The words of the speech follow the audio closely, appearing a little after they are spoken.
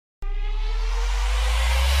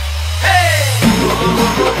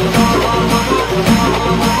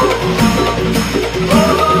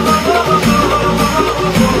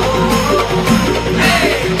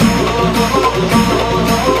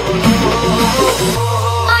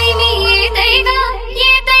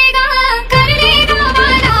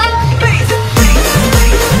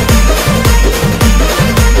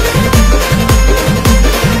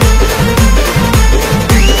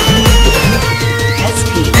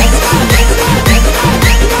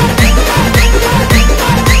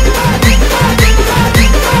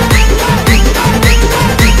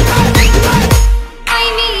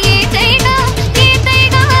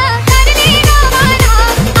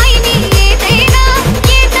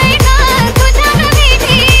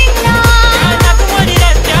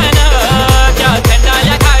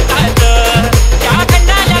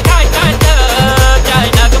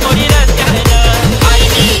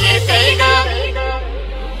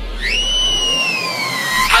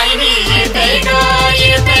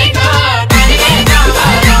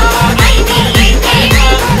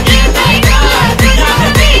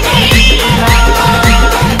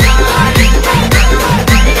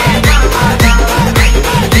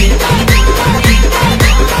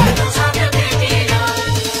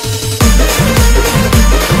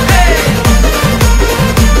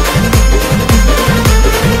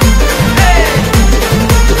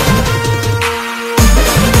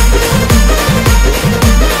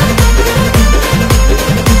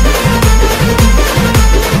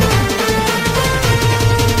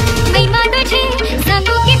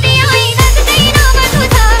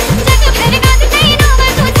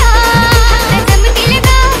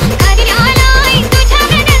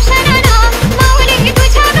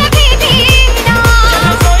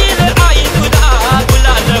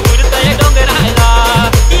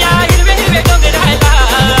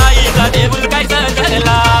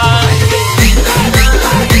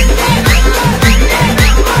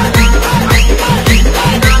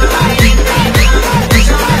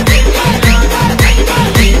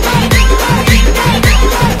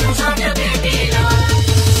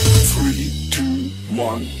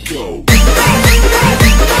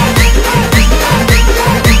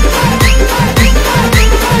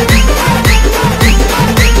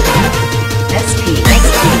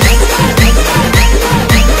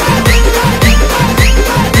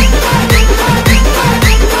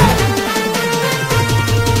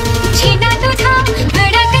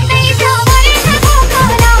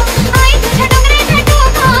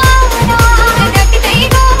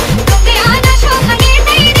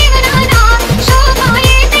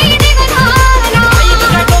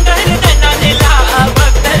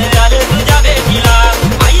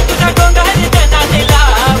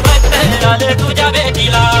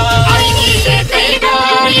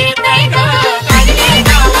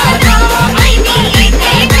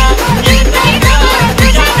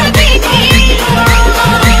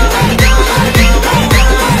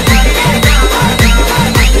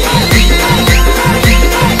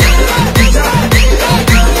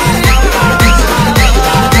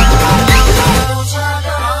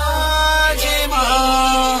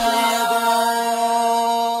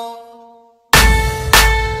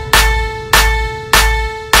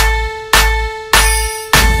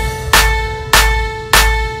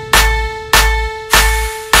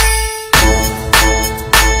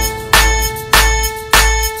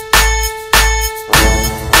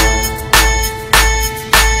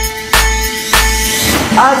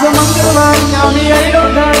आज मंगळवारी आम्ही आईलो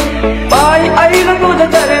घरी बाई आईला तुझ्या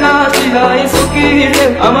चरणाची लाई सुखी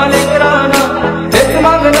ठेव आम्हाला लेकरांना हेच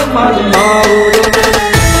मागणं माझं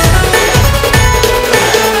नाव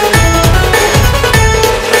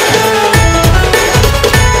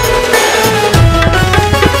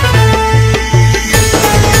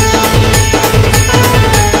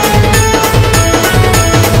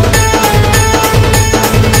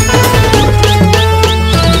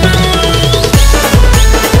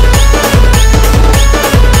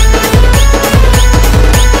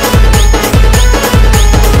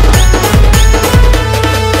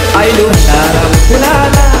आईलो भंडारा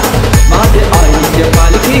उचलाला माझे आईचे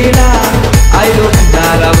पालखीला आईलो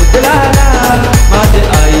भंडारा उचलाला माझे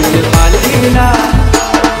आईचे पालखीला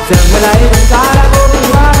जमलाय सारा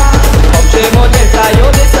गोविंदाला औषे मोठे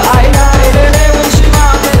सायो देस आईला रे उंशी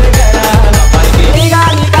मागे गेला पालखी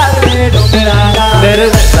निघाली काले डोंगराला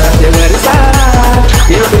दरवसाचे वरसाला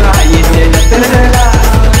येऊन आईचे जतनला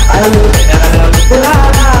आईलो भंडारा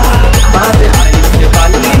उचलाला माझे आईचे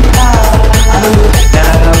पालखीला आईलो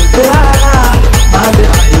भंडारा उचलाला माझे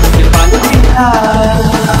आईचे पालखीला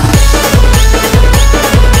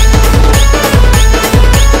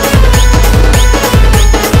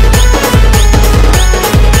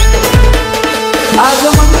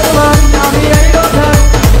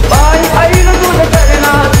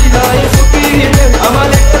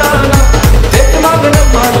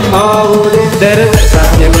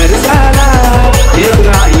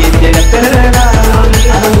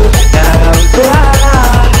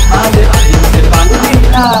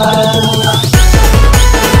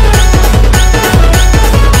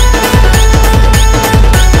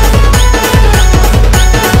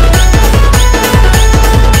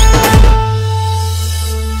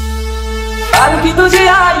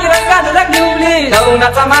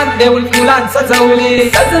लग्नाचा मान देऊन फुलांच सजवली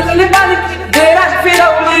सजवली पालखी देरात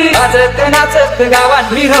फिरवली वाजत नाचत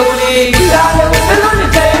गावात विरवली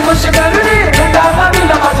जय खुश करुणी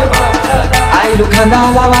आई दुखांदा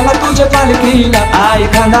लावाला तुझ्या पालखीला आई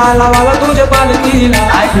खांदा लावाला तुझ्या पालखीला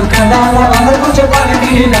आई दुखांदा लावाला तुझ्या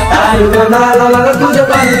पालखीला आई खांदा लावाला तुझ्या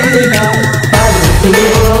पालखीला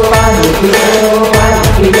पालखीलो पालखीलो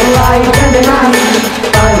पालखीलो आई चंदनाची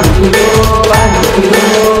पालखीलो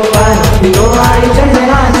पालखीलो पालखीलो आई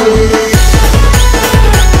चंदनाची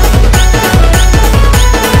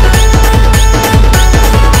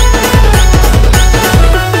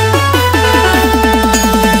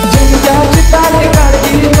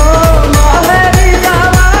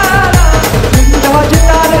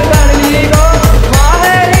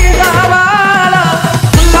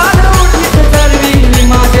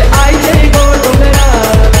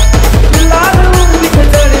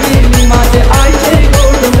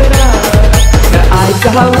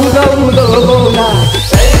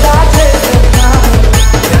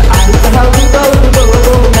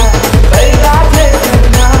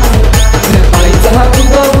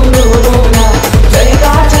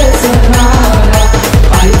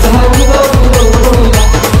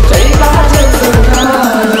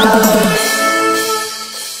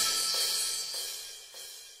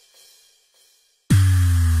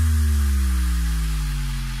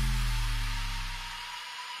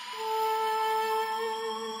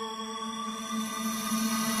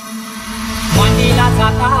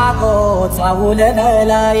चावूल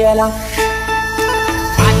दलायला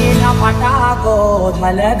आगीला फाटा गो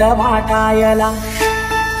झालं द वाटायला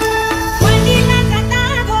वंदीला जाता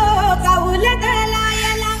गो चावूल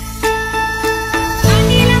दलायला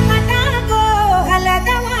आगीला फाटा गो झालं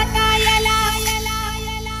द वाटायला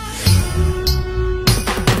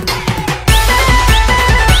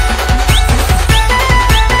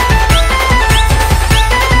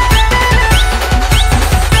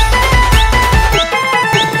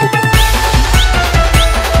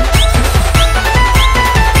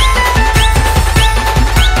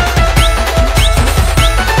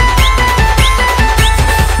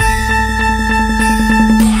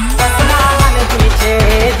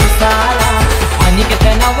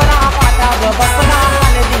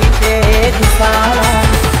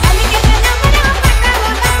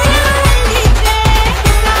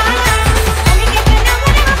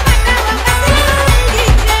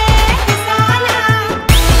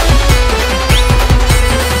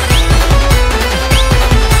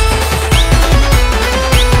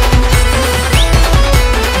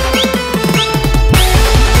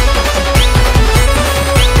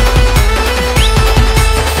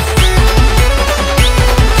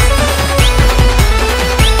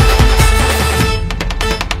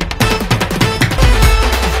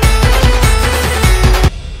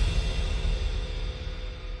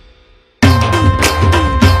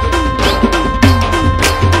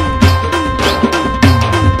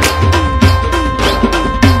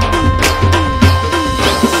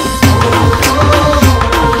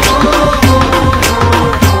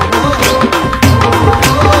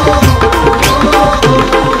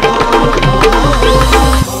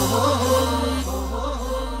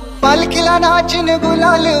पालखीला नाचिन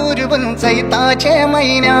गुलाल उरवून चैताचे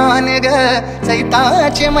महिन्यान ग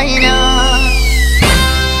चैताचे महिन्यान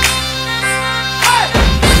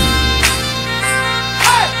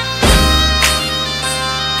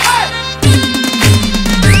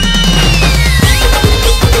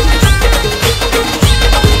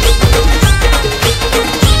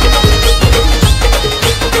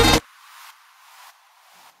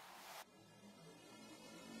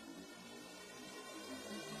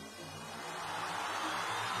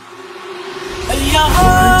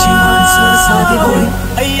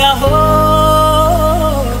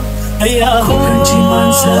कोकणची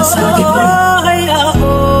माणसं साधी भोळी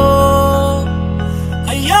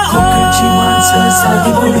कोकणची माणसं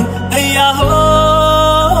साधी भोळी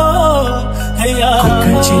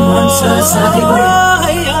कोकणची माणसं साधी भोळी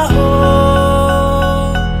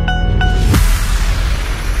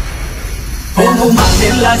हो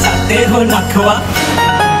मातेला जाते हो नाखवा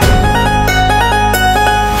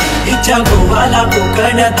तिच्या गोवाला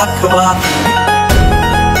कोकण दाखवा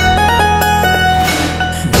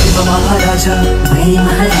महाराजा वही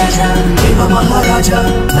महाराजा देव महाराजा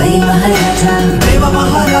वही महाराजा देव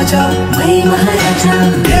महाराजा वही महाराजा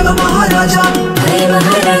देव महाराजा वही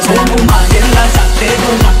महाराजा माहेरला जाते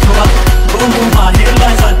हो नाखवा हो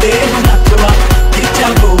माहेरला जाते हो नाखवा तिच्या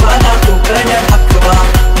गोवाला कोकण दाखवा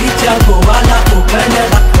तिच्या गोवाला कोकण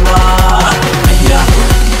दाखवा अय्या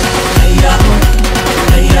अय्या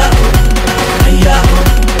अय्या अय्या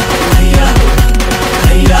अय्या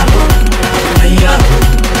अय्या अय्या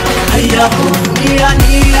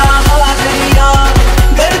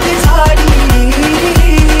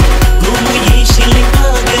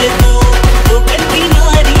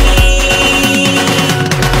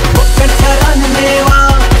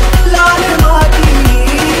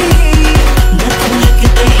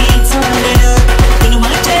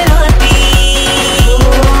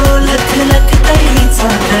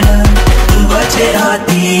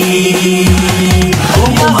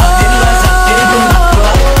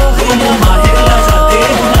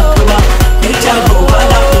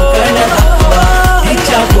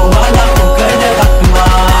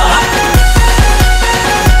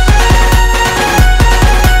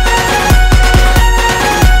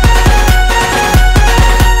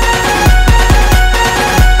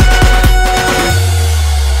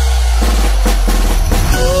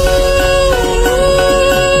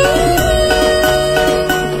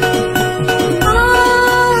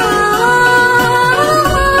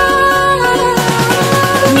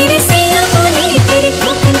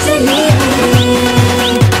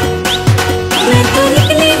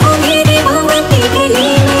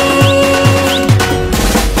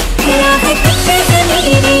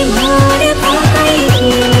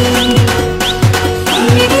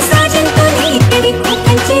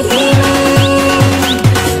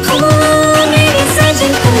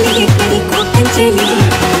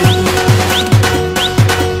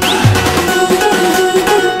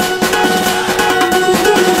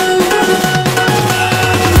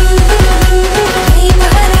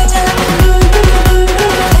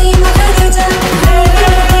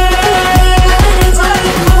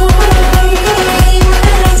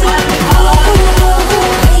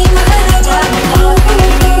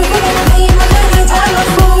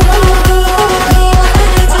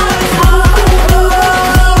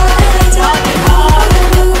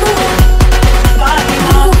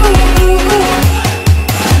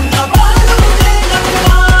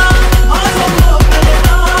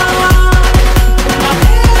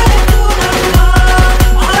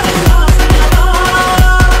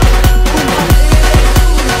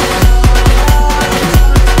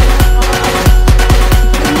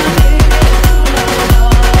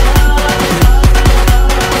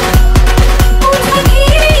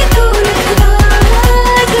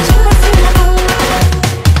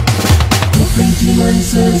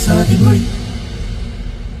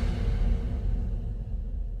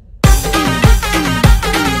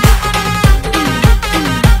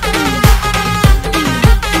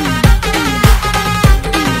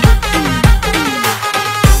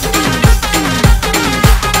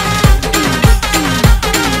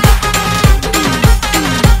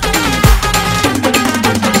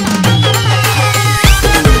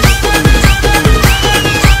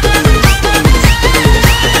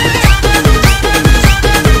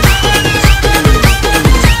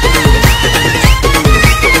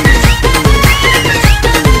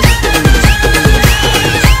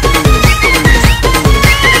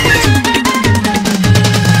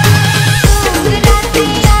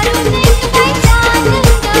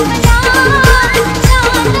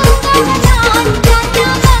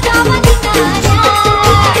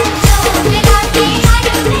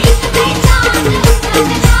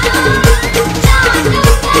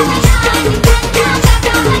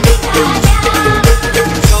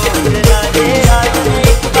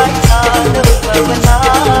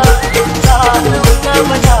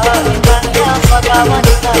बघावा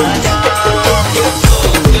निघाला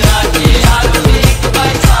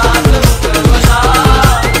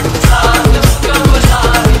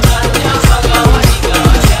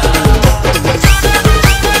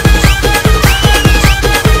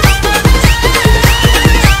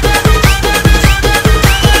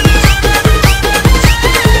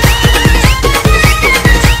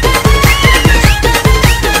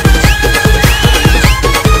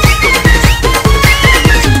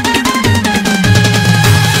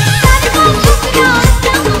Yeah.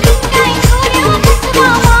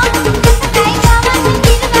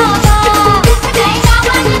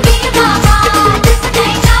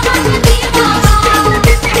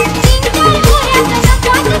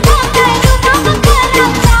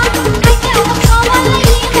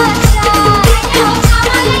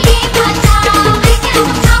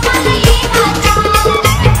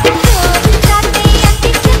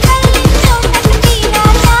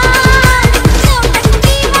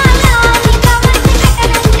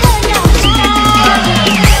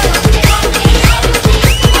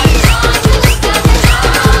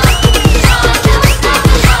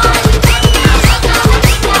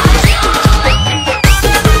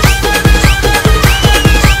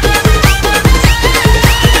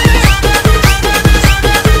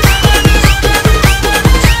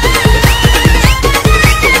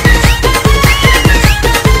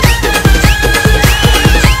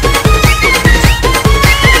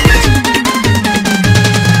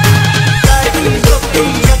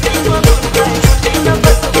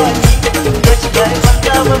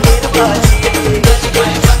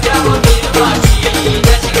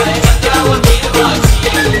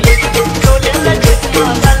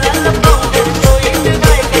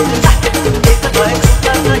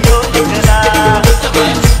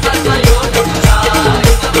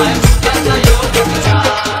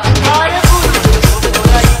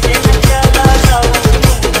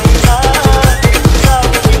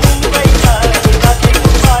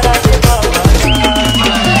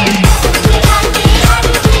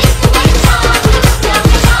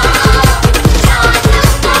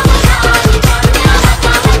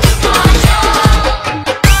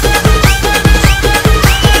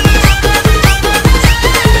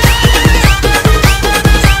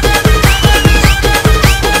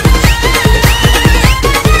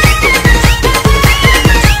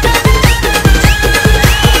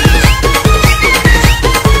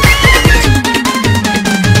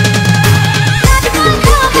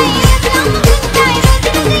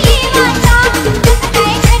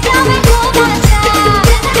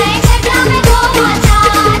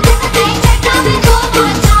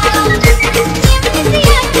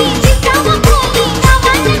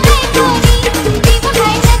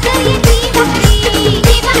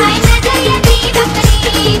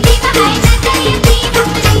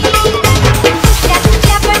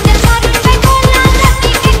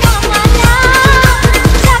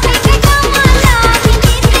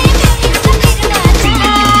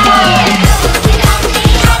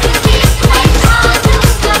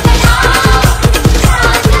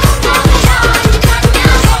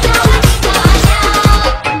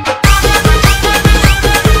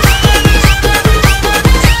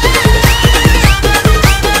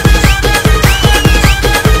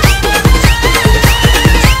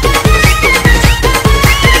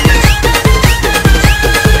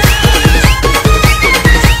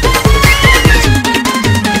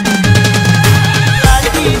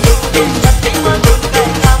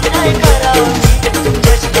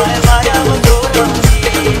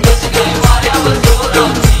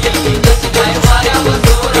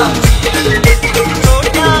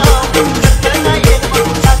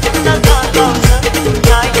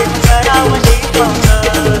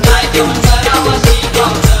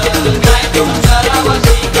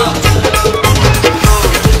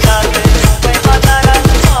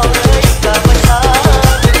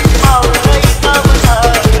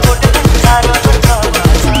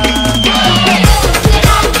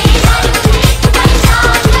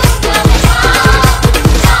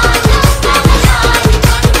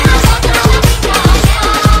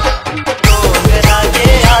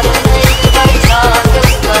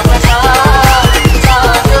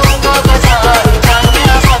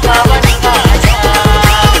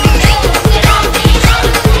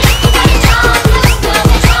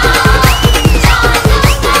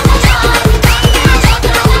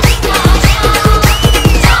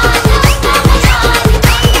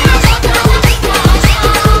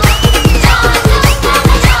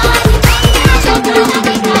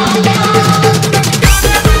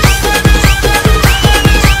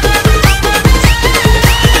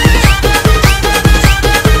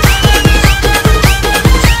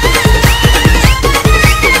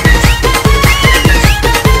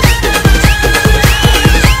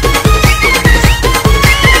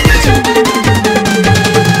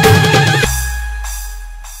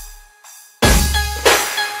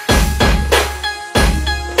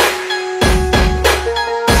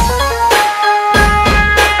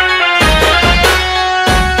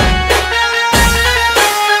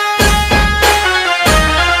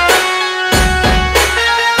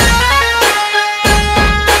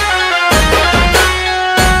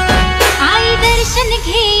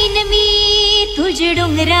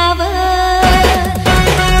 डोंगरावर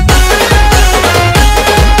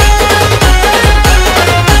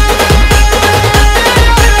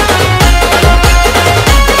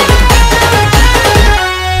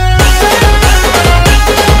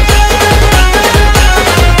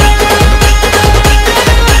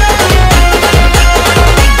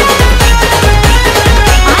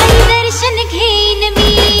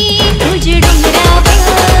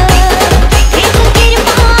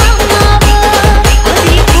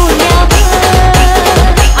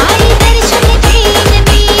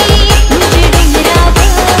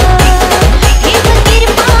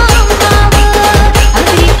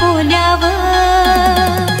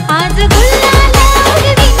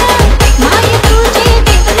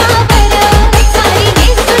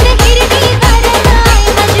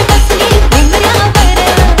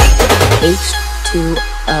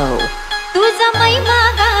तुझा महिमा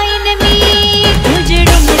गायन मी तुझे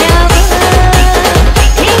डोंगरावर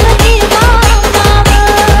ठेवते मामावर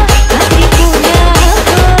अगदी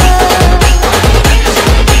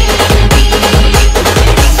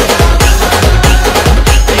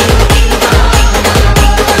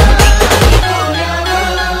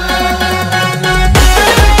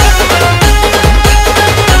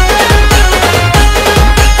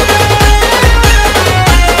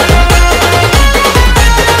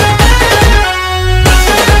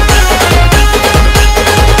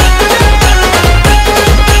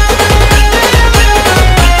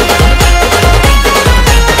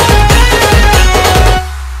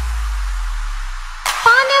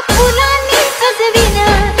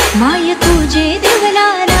माय तुझे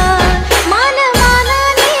देवलाला मान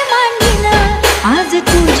मानाने मांडला आज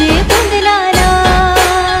तुझे बुंदलाला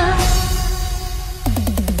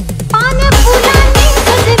पान फुलांनी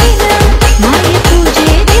सजविलं माय तुझे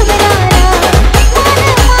देवलाला मान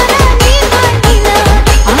मानाने मांडला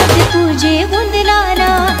आज तुझे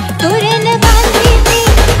बुंदलाला तोरण बांधीते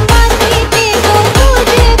गो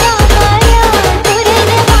तुझे गावाला तोरण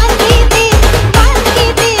बांधीते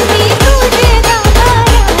मी तुझे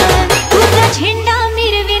गावाला तुझा झेंडा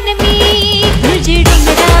मिरविन मी तुझे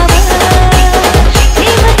डोंगरावर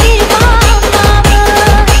ठेवते मामावर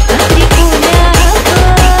अगदी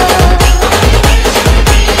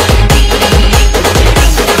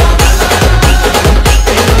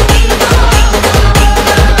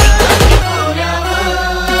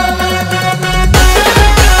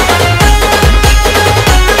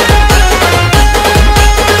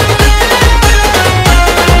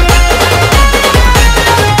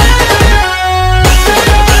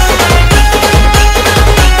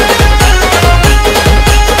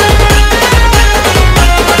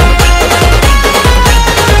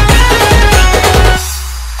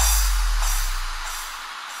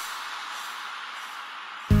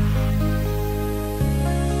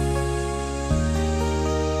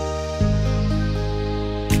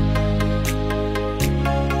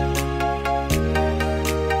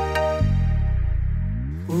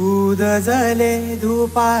दूध जले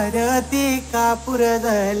धुपारती कापूर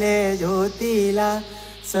जले ज्योतीला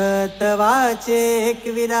सतवाचे एक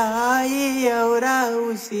विराई एवढा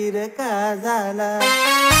उशीर का झाला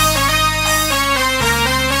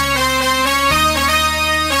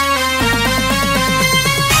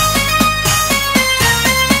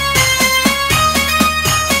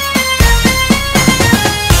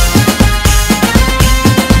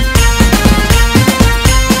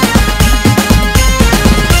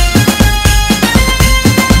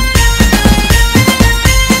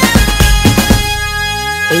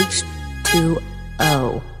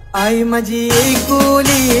आई माझी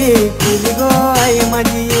कुली कुली गो आई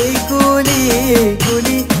माझी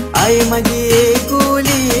कुली आई माझी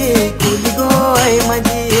कुली गो आई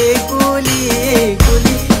माझी कुली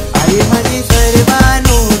आई माझी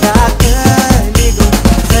सर्वानु दाखली गो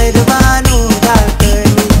सर्वानु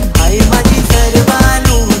दाखली आई माझी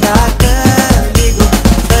सर्वानु दाखली गो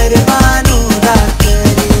सर्वानु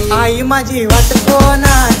दाखली आई माझी वाट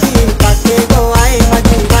कोणाची पाटे गो आई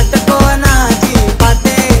माझी वाट कोणाची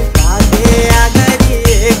पाटे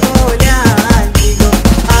आगरी गोल्यांची गो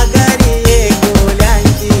आगरी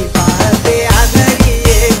गोल्यांची पाहते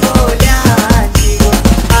आगरी गोल्यांची गो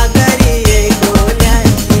आगरी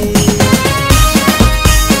गोल्यांची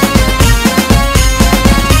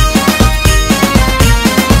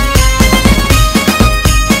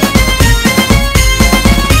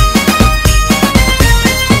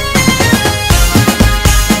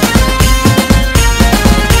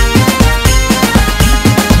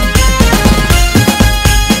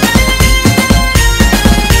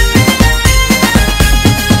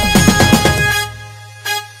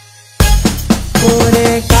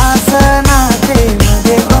ओरे कासनाचे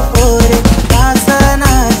मध्ये ओरे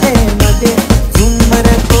कासना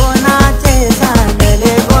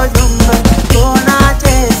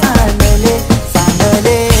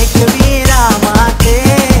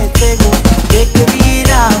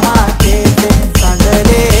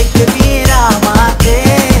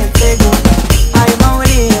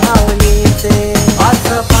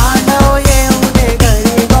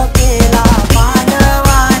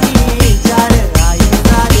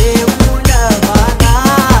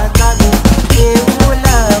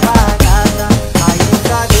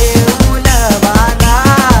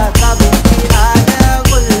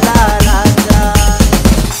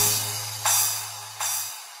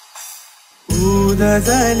दूध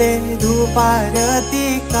झाले धुपारती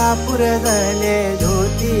कापूर झाले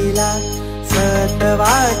ज्योतीला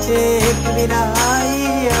सतवाचे एक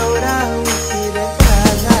विनाई एवढा उशीर का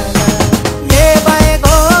झाला ये बाय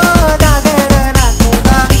गो दादर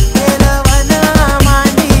नाचोगा केलवन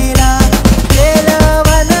मांडीला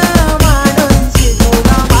केलवन मांडून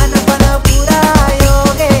शिजोगा मानपण पुरा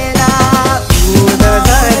योगेला दूध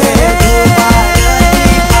झाले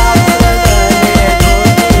धुपारती कापूर झाले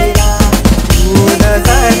ज्योतीला दूध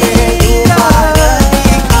झाले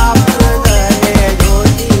धुपारती कापूर झाले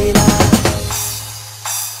ज्योतीला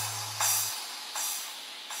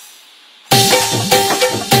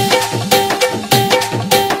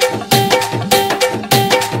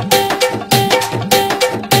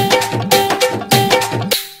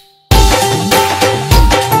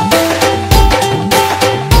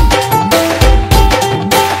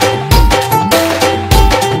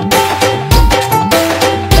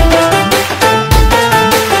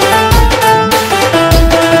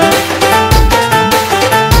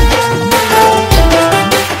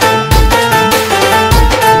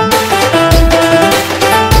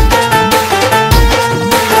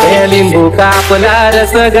लिंबू कापला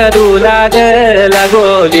रस गरू लागला गो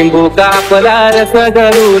लिंबू कापला रस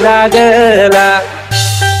गरू लागला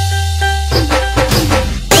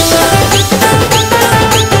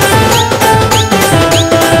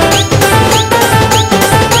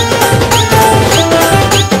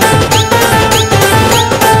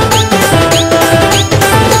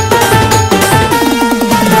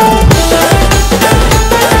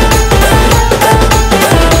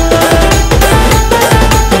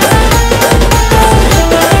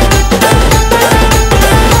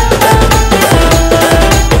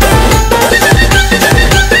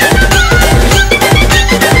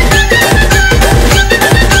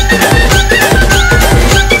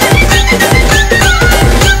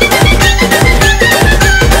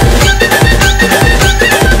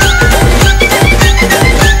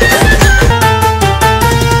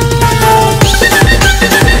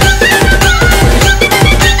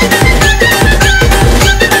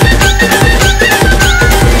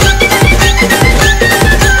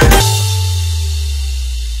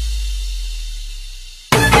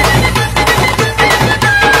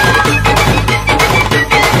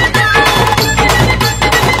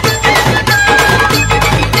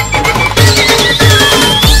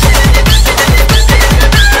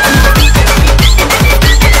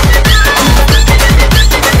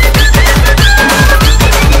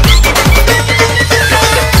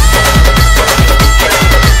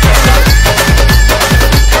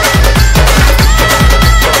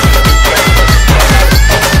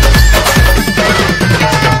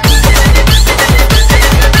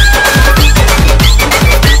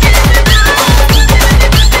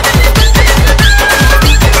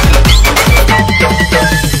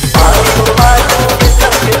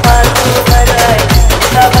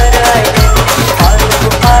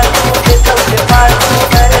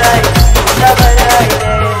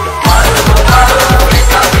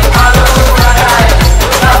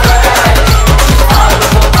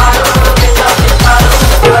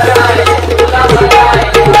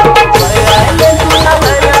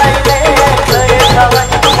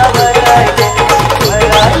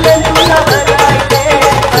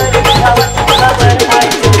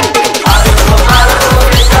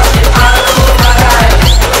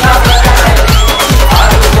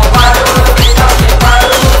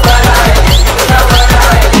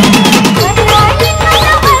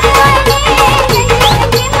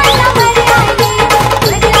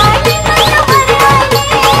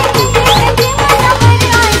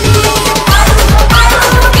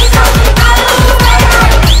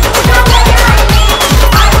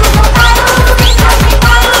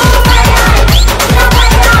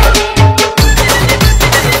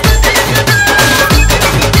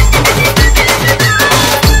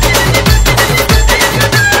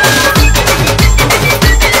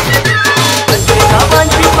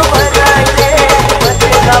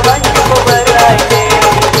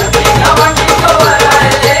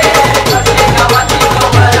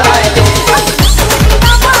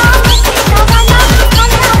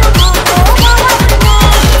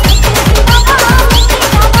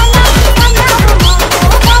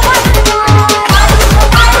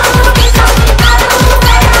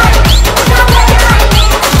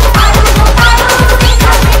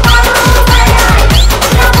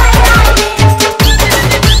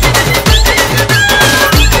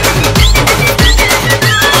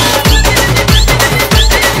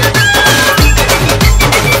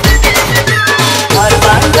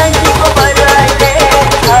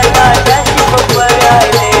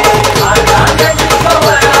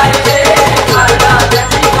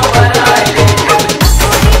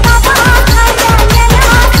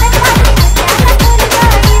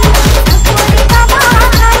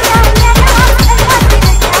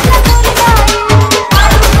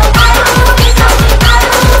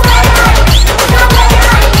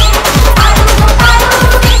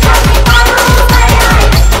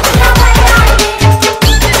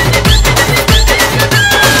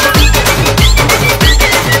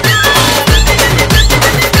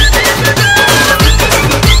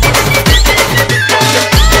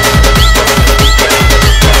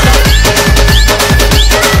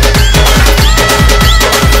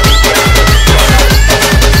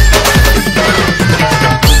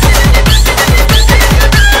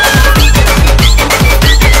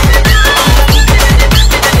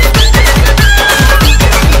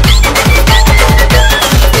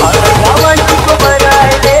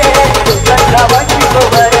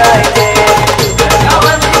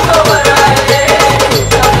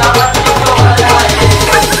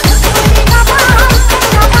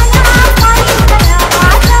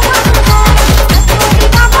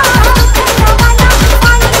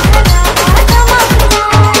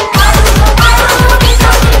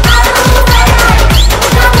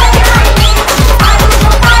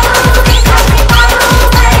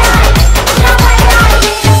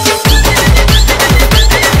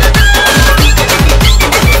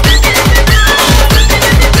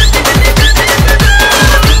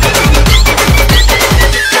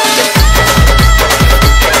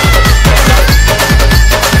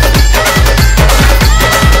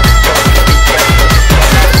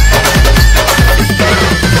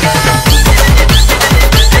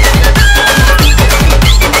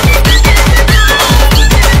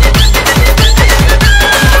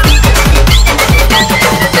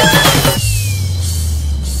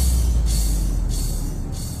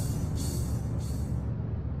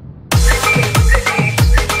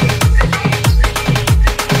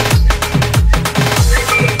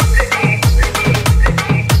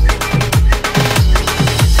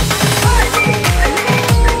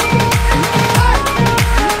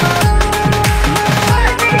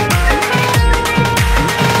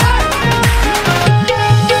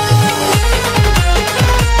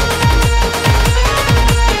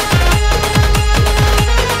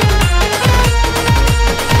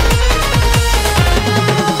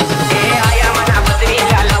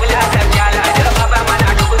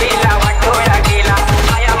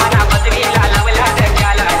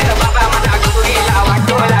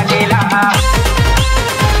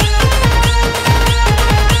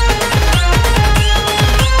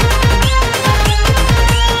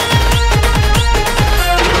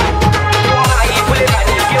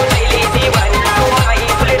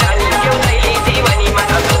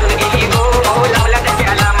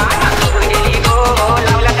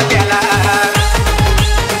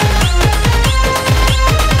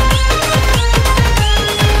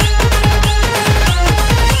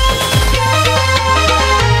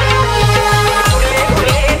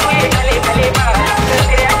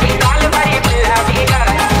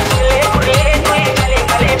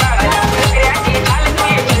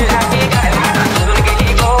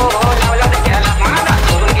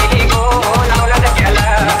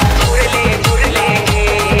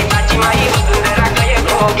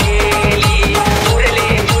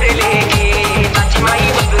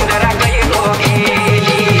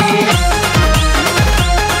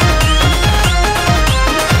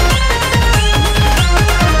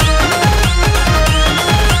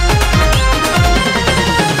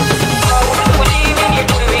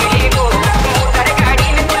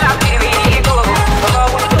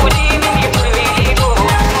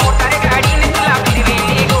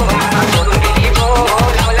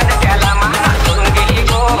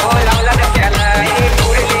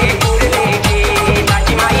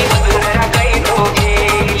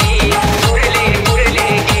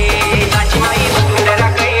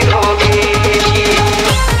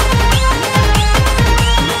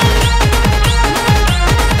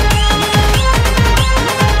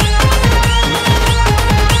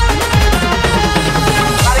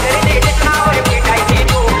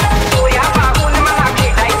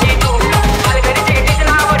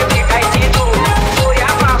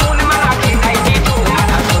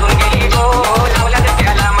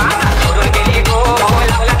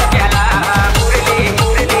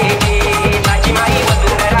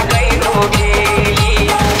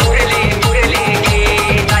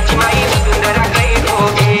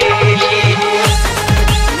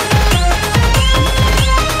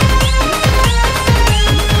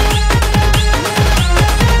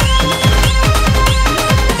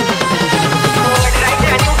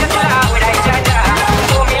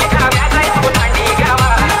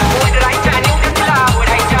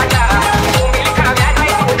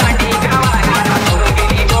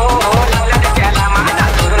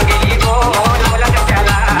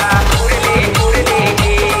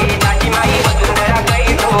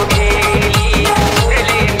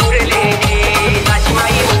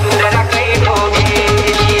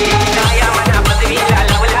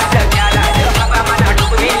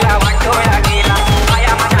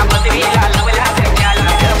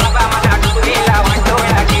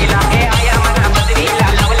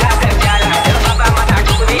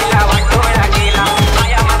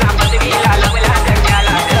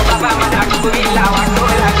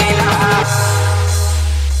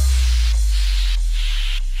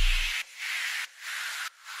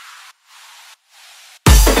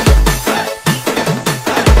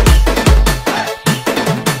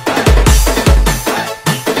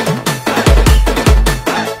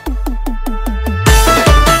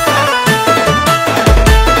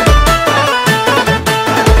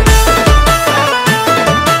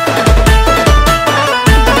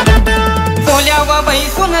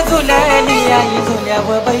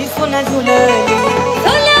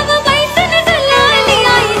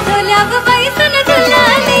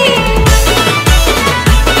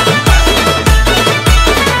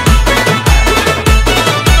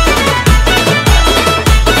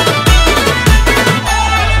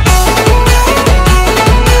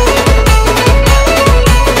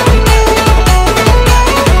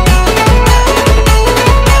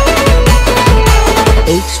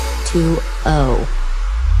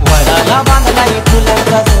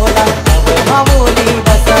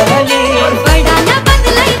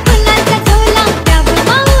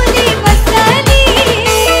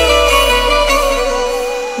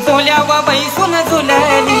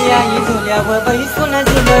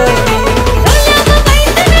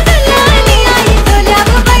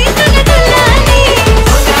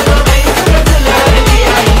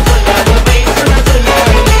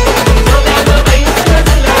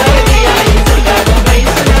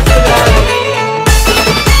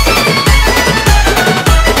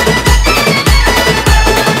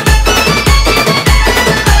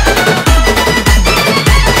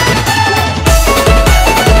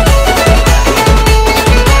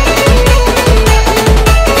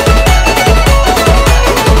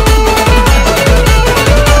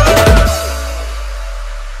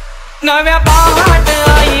नव्या पहाट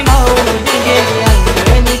आई माऊली गेली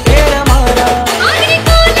अंगणी खेळ मारा आगरी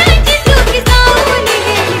कोणाची चूक जाऊन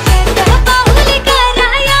गेली शरद पाऊल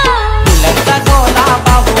कराया फुलांचा झोला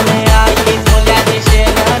पाहून आई झोल्या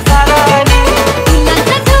दिशेला सरली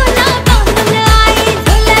फुलांचा झोला पाहून आई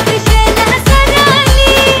झोल्या दिशेला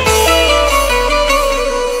सरली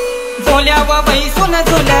झोल्या व बैसून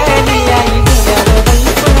झुलली आई झोल्या व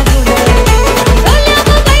बैसून झुलली झोल्या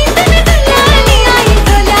व बैसून झुलली आई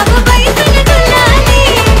झोल्या व बैसून झुलली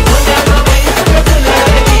झोल्या व बैसून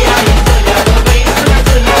झुलली आई झोल्या व बैसून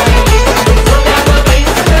झुलली झोल्या व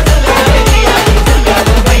बैसून झुलली आई झोल्या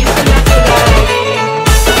व बैसून झुलली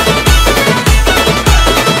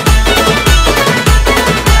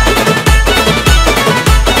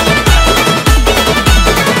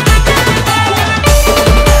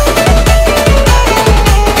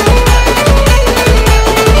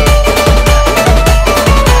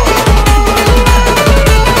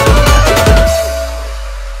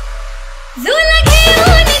झोला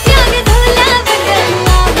घेऊन जग झोला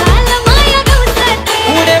बदलला घाल माया गवसते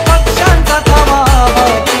पुढे पक्षांचा थवा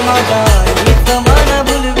माझ्या आईचं मन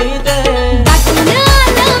भुलवीत दाटून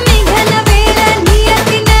आलं मेघन वेळ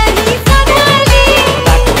नियती नाही साधली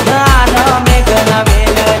दाटून आलं मेघन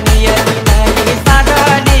वेल नियती नाही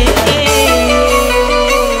साधली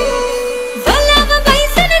झोल्या व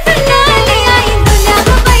बैसून झुलली आई झोल्या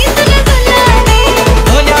व बैसून झुलली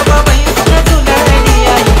झोल्या व बैसून झुलली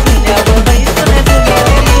आई झोल्या व बैसून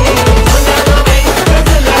झुलली झोल्या व बैसून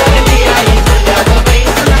झुलली आई झोल्या व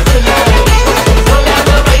बैसून झुलली झोल्या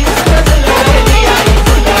व बैसून झुलली आई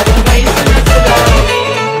झोल्या व बैसून झुलली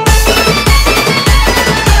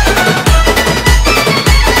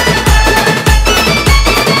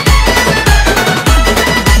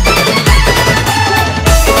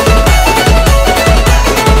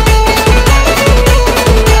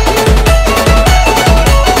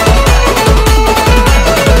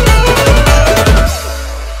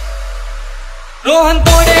रोहन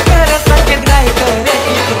तोडेकर सकेत गाय करे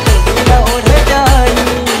तुला ओढ जाई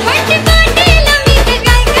वाटे पाटील मी ते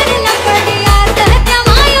काय करला पडियात त्या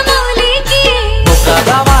माया माऊलीची कोपरा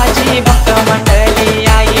गावाची भक्त मंडळी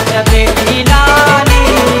आईच्या भेटीला आली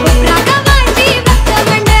रागावाची भक्त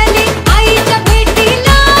मंडळी आईच्या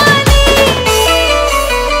भेटीला आली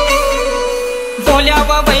झोल्या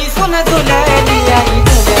व बैसून झुलली आई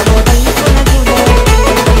झोल्या व बैसून झुलली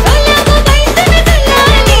झोल्या व बैसून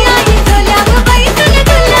झुलली आई झोल्या व बैसून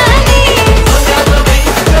झुलली झोल्या व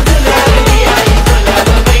बैसून झुलली आई झोल्या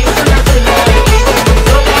व बैसून झुलली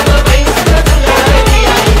झोल्या व बैसून झुलली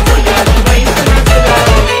आई झोल्या व बैसून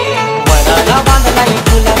झुलली वडाला बांधलाई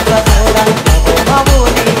फुलांचा झोला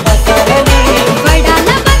माऊली बसरली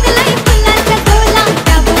वडाला बदलाई फुलांचा झोला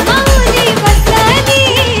त्या माऊली बसली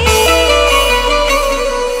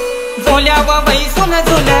झोल्या व बैसून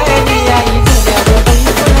झुलली आई झोल्या व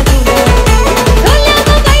बैसून झुलली झोल्या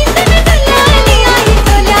व बैसून झुलली आई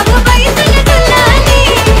झोल्या व बैसून झुलली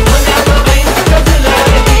झोल्या व बैसून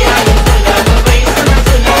झुलली आई झोल्या व बैसून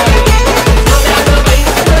झुलली झोल्या व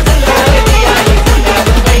बैसून झुलली आई झोल्या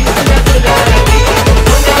व बैसून झुलली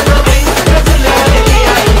झोल्या व बैसून झुलली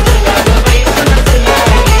आई झोल्या व बैसून झुलली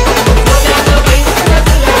झोल्या व बैसून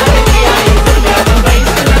झुलली आई झोल्या व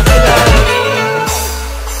बैसून झुलली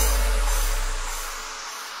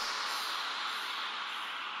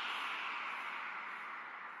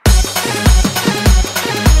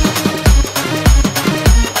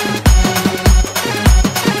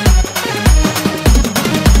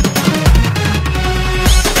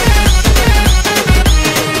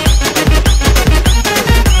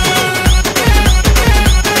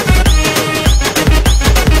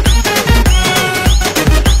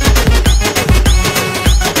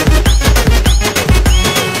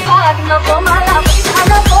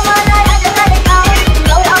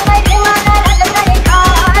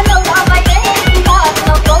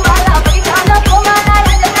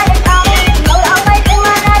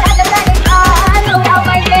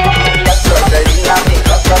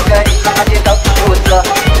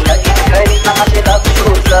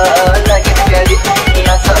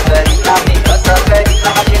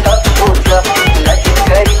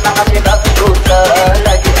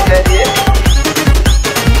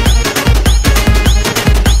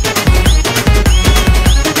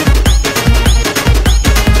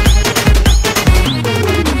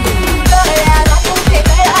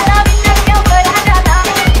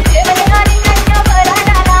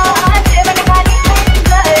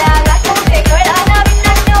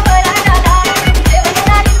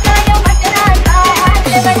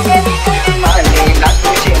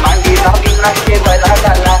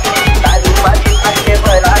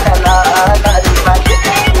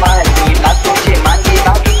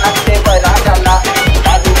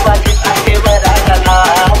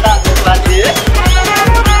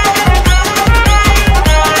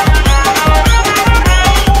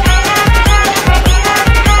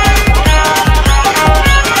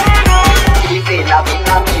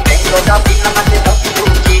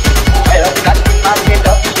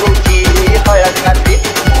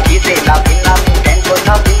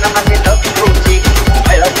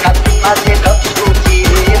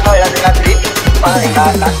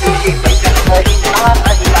नातीची पैठण करीन ना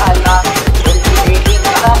अहिराला सोडवी देईन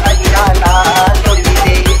ना अहिराला सोडवी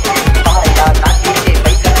देईन माझ्या नातीची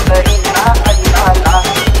पैठण करीन ना अहिराला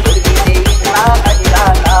सोडवी देईन ना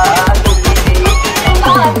अहिराला सोडवी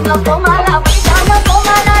देईन नको मला पैसा नको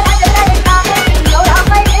मला राज करे का एवढा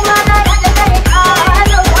पैसे मला राज करे का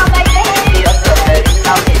एवढा पैसे असं करीन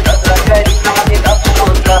ना मी तसं करीन ना मी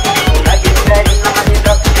दक्षोत लगीन करीन ना मी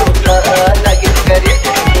दक्षोत लगीन करीन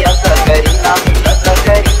मी असं करीन ना मी तसं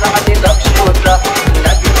करीन ना मी दक्षोत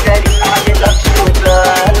लगीन करीन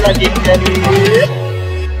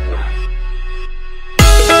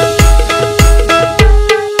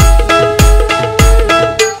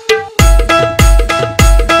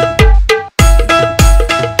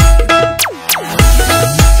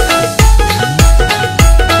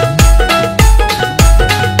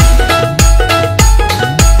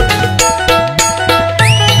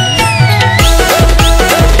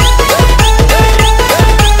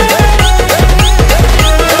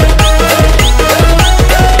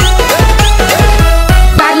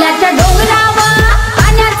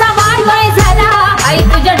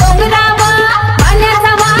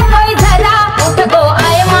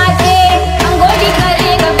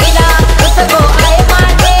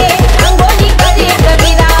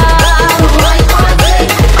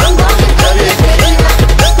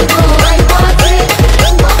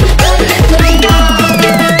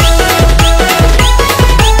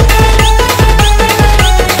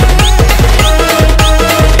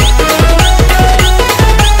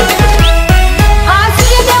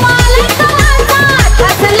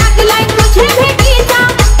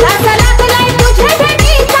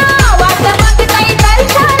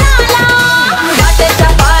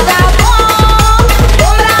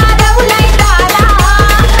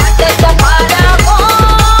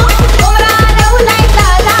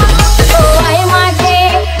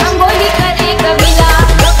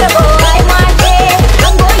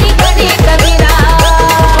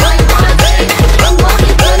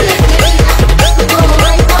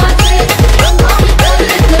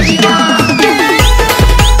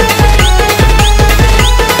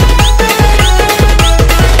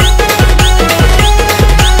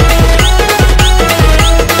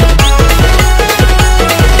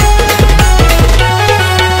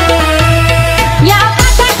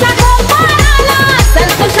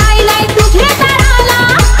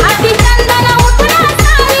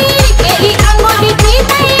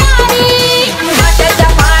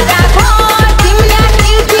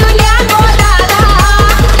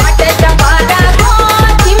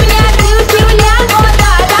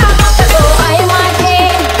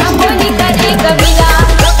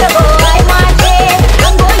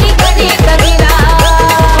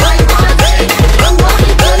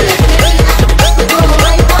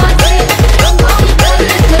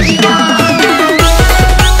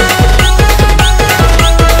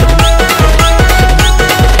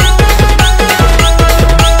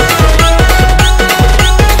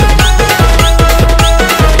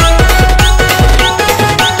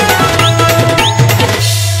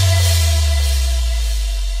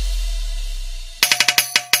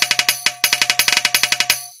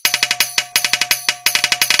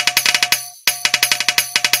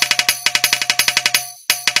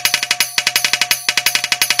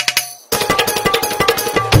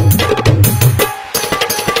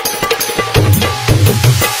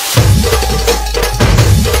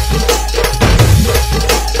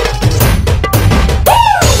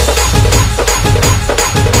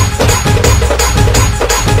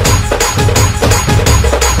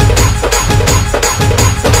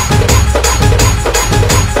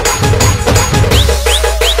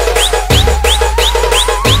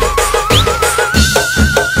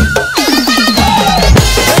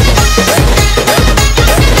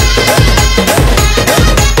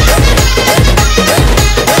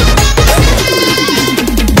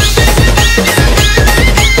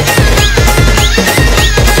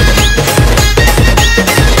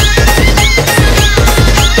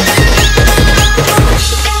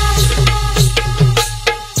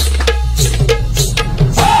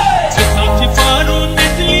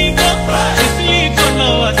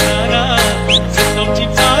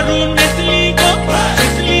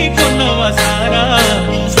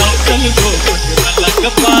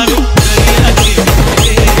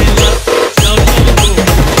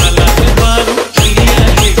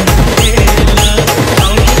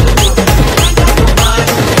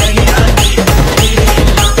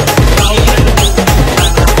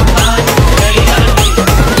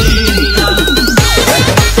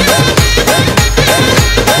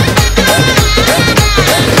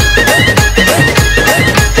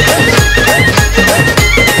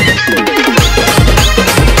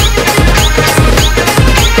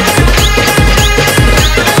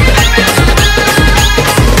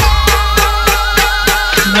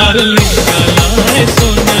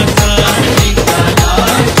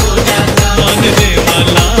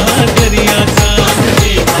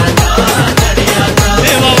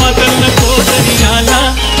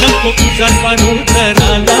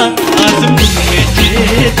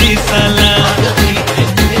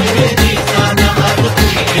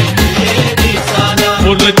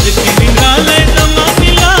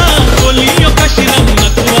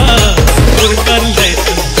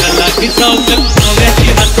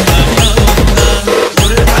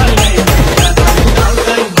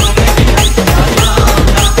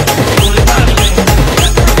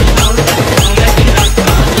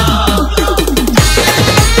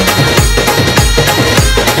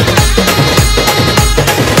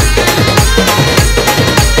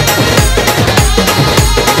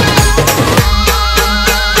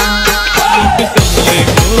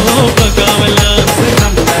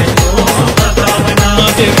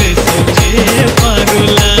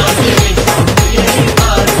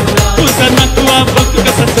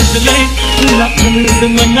तुला आनंद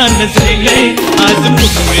मनान झाले आज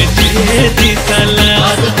पुनवेचे दिसाला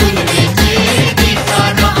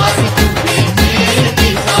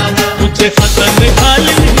तुझे हाताने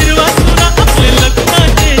घालीन हिरवा तुला आपले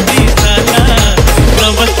लग्नाचे दिसाला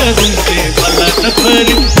प्रवास तुमचे मला सफर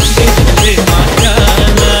दिसते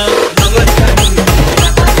माझ्याला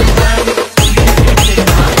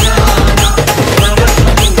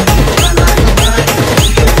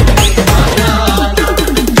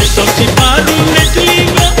देसाची पारू नेसली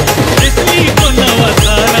ग नेसली कोणावा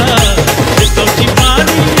तारा देसाची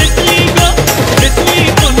पारू नेसली ग नेसली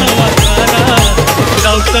कोणावा तारा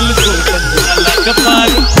गावचल गोठन झाला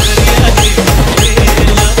कपारू